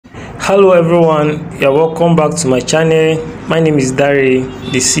Hello everyone, you're welcome back to my channel. My name is Dari,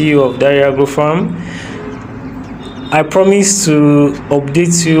 the CEO of Dari Agro Farm. I promise to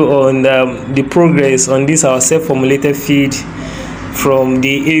update you on the progress on this our self-formulated feed from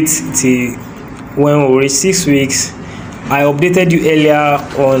day 8 to when we reach 6 weeks. I updated you earlier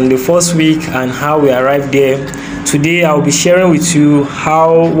on the first week and how we arrived there. Today I'll be sharing with you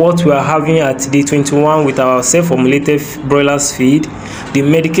what we are having at day 21 with our self-formulated broilers feed, the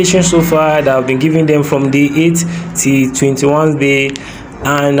medication so far that I've been giving them from day 8 to 21st day,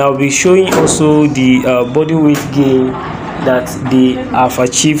 and I'll be showing also the body weight gain that they have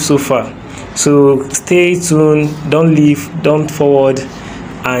achieved so far. So stay tuned, don't leave, don't forward,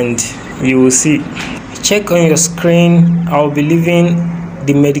 and you will see. Check on your screen. I'll be leaving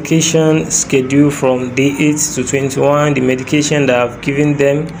the medication schedule from day 8 to 21, the medication that I've given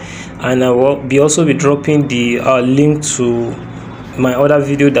them, and I will also be dropping the link to my other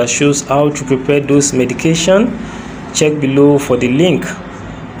video that shows how to prepare those medication. Check below for the link.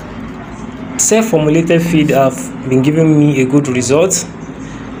 Self-formulated feed have been giving me a good result.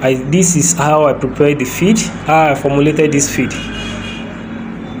 This is how I prepared the feed, how I formulated this feed.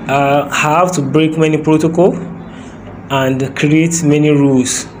 I have to break many protocol and create many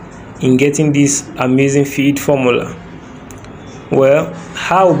rules in getting this amazing feed formula. Well,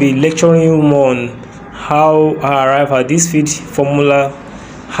 I'll be lecturing you more on how I arrive at this feed formula,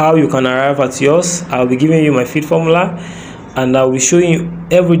 how you can arrive at yours. I'll be giving you my feed formula, and I'll be showing you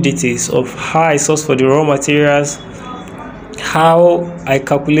every details of how I source for the raw materials, how I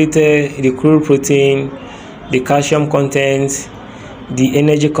calculated the crude protein, the calcium content, the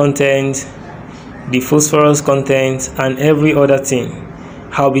energy content, the phosphorus content, and every other thing.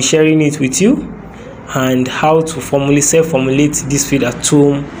 I'll be sharing it with you, and how to self-formulate this feed at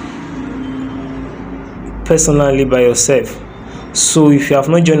home personally by yourself. So if you have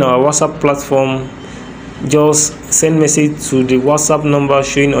not joined our WhatsApp platform, just send message to the WhatsApp number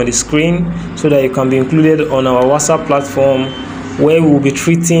showing on the screen so that you can be included on our WhatsApp platform, where we will be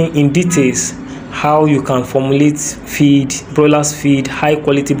treating in details how you can formulate broilers feed, high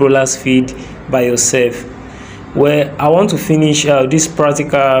quality broilers feed by yourself. Well, I want to finish this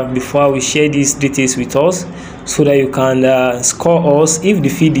practical before we share these details with us, so that you can score us if the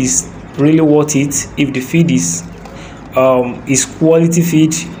feed is really worth it, if the feed is quality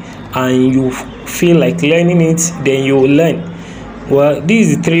feed and you feel like learning it, then you will learn. Well, this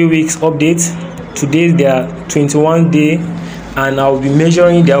is the 3 weeks update. Today they are 21 day, and I'll be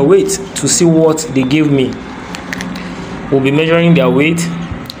measuring their weight to see what they give me. We'll be measuring their weight.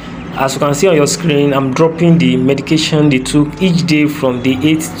 As you can see on your screen, I'm dropping the medication they took each day from day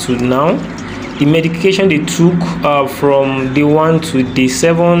 8 to now. The medication they took from day 1 to day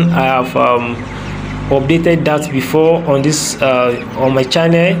 7, I have updated that before on this on my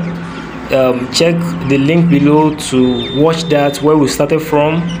channel. Check the link below to watch that, where we started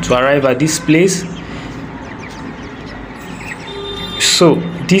from to arrive at this place. So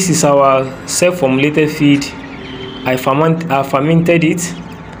this is our self-formulated feed. I fermented it.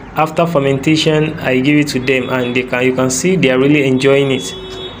 After fermentation, I give it to them, and you can see they are really enjoying it.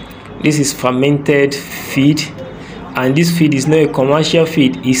 This is fermented feed, and this feed is not a commercial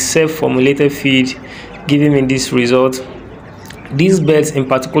feed, it's self-formulated feed giving me this result. These birds in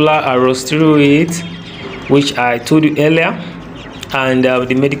particular are rosteroid, which I told you earlier, and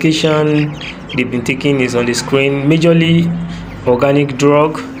the medication they've been taking is on the screen. Majorly organic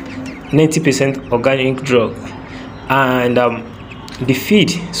drug, 90% organic drug, and the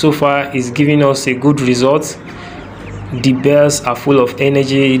feed so far is giving us a good result. The bears are full of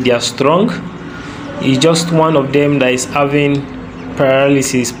energy, they are strong. It's just one of them that is having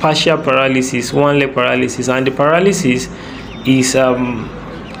paralysis, partial paralysis, one leg paralysis, and the paralysis is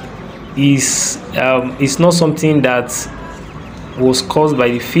not something that was caused by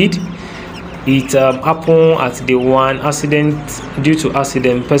the feed. It happened at the one accident, due to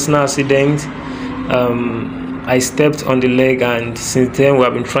personal accident. I stepped on the leg, and since then we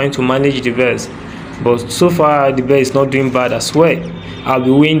have been trying to manage the bears, but so far the bear is not doing bad as well. I'll be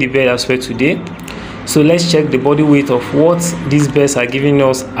weighing the bear as well today. So let's check the body weight of what these bears are giving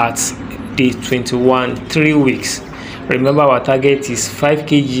us at day 21, 3 weeks. Remember, our target is 5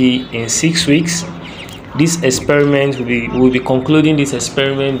 kg in 6 weeks. This experiment will be concluding this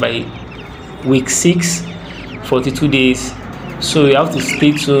experiment by week 6, 42 days. So you have to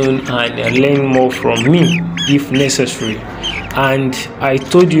stay tuned and learn more from me if necessary. And I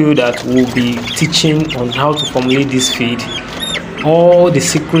told you that we'll be teaching on how to formulate this feed, all the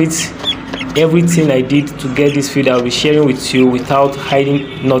secrets, everything I did to get this feed. I'll be sharing with you without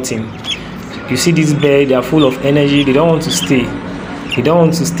hiding nothing. You see this bird, they are full of energy, they don't want to stay. You don't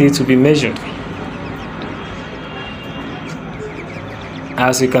want to stay to be measured.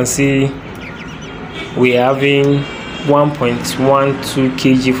 As you can see, we are having 1.12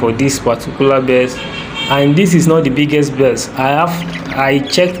 kg for this particular bird, and this is not the biggest bird. I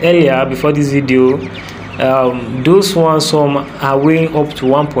checked earlier before this video. Those ones, some are weighing up to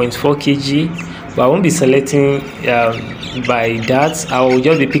 1.4 kg, but I won't be selecting by that. I will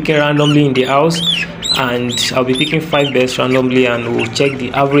just be picking randomly in the house, and I'll be picking 5 birds randomly, and we'll check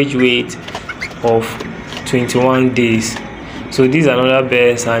the average weight of 21 days. So these are another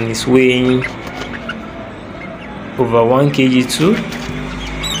birds, and it's weighing over 1 kg too.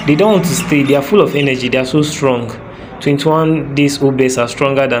 They don't want to stay. They are full of energy. They are so strong. 21 days old birds are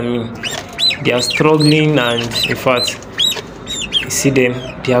stronger than me. They are struggling, and in fact, you see them,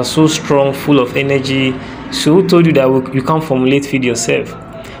 they are so strong, full of energy. So who told you that you can't formulate feed yourself?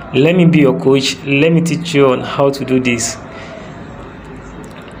 Let me be your coach. Let me teach you on how to do this.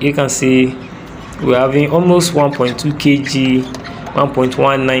 You can see we're having almost 1.2 kg,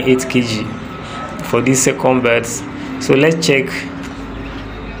 1.198 kg for these second birds. So let's check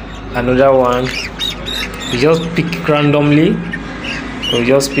another one. We just pick randomly. We'll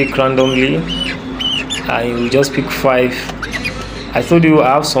just pick randomly, and we'll just pick 5. I told you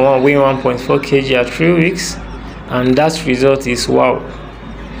I have someone weighing 1.4 kg at 3 weeks, and that result is wow,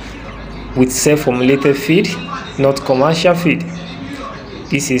 with self-formulated feed, not commercial feed.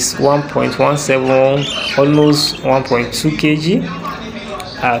 This is 1.17, almost 1.2 kg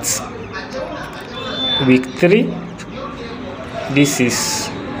at week 3. This is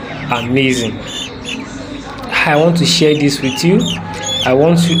amazing. I want to share this with you. I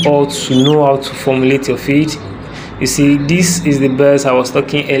want you all to know how to formulate your feed. You see, this is the birds I was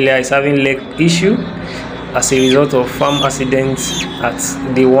talking earlier is having leg issue as a result of farm accidents at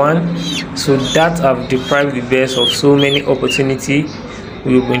day 1. So that have deprived the birds of so many opportunities.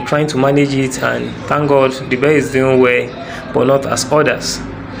 We've been trying to manage it, and thank God the bird is doing well, but not as others.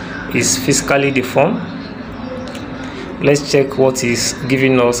 It's physically deformed. Let's check what is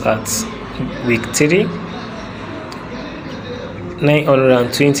giving us at week 3.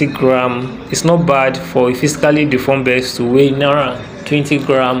 920 gram. It's not bad for a physically deformed bird to weigh 920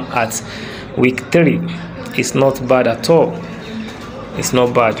 gram at week 3. It's not bad at all. It's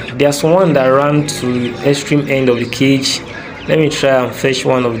not bad. There's someone that ran to the extreme end of the cage. Let me try and fetch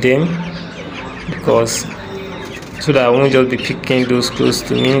one of them, because so that I won't just be picking those close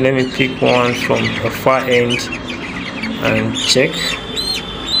to me. Let me pick one from a far end and check.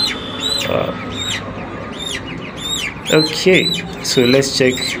 Okay, so let's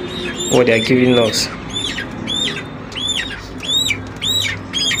check what they are giving us.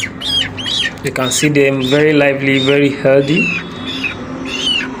 You can see them very lively, very healthy,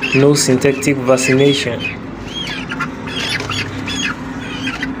 no synthetic vaccination.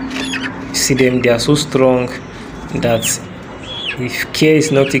 You see them, they are so strong that if care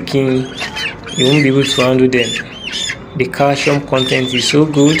is not taken, you won't be able to handle them. The calcium content is so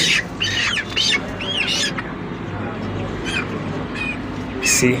good.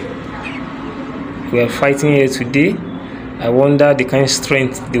 See, we are fighting here today. I wonder the kind of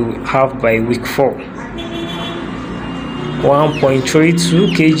strength they will have by week 4.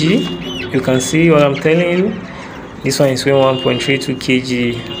 1.32 kg. You can see what I'm telling you. This one is weighing 1.32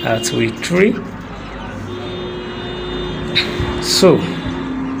 kg at week 3. So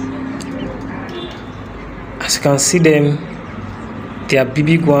as you can see them, there are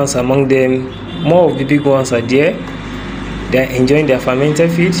big ones among them. More of the big ones are there. They are enjoying their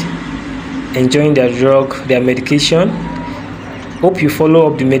fermented feed, enjoying their drug, their medication. Hope you follow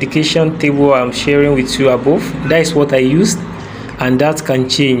up the medication table I'm sharing with you above. That is what I used, and that can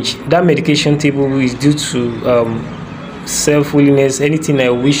change. That medication table is due to self-willingness. Anything I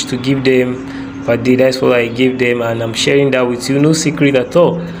wish to give them per day, that's what I give them, and I'm sharing that with you. No secret at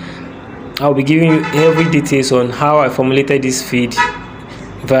all. I'll be giving you every details on how I formulated this feed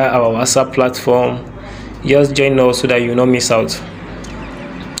via our WhatsApp platform. Just join us so that you will not miss out.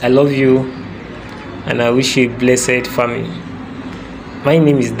 I love you, and I wish you a blessed family. My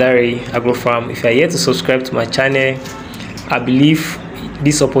name is Dari AgroFarm. If you are yet to subscribe to my channel, I believe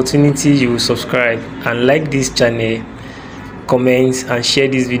this opportunity you will subscribe and like this channel, comment and share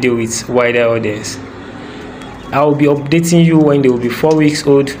this video with wider audience. I will be updating you when they will be 4 weeks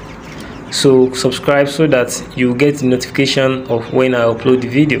old, so subscribe so that you get the notification of when I upload the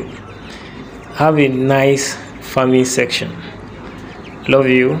video. Have a nice farming section. Love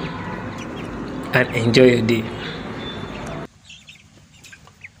you and enjoy your day.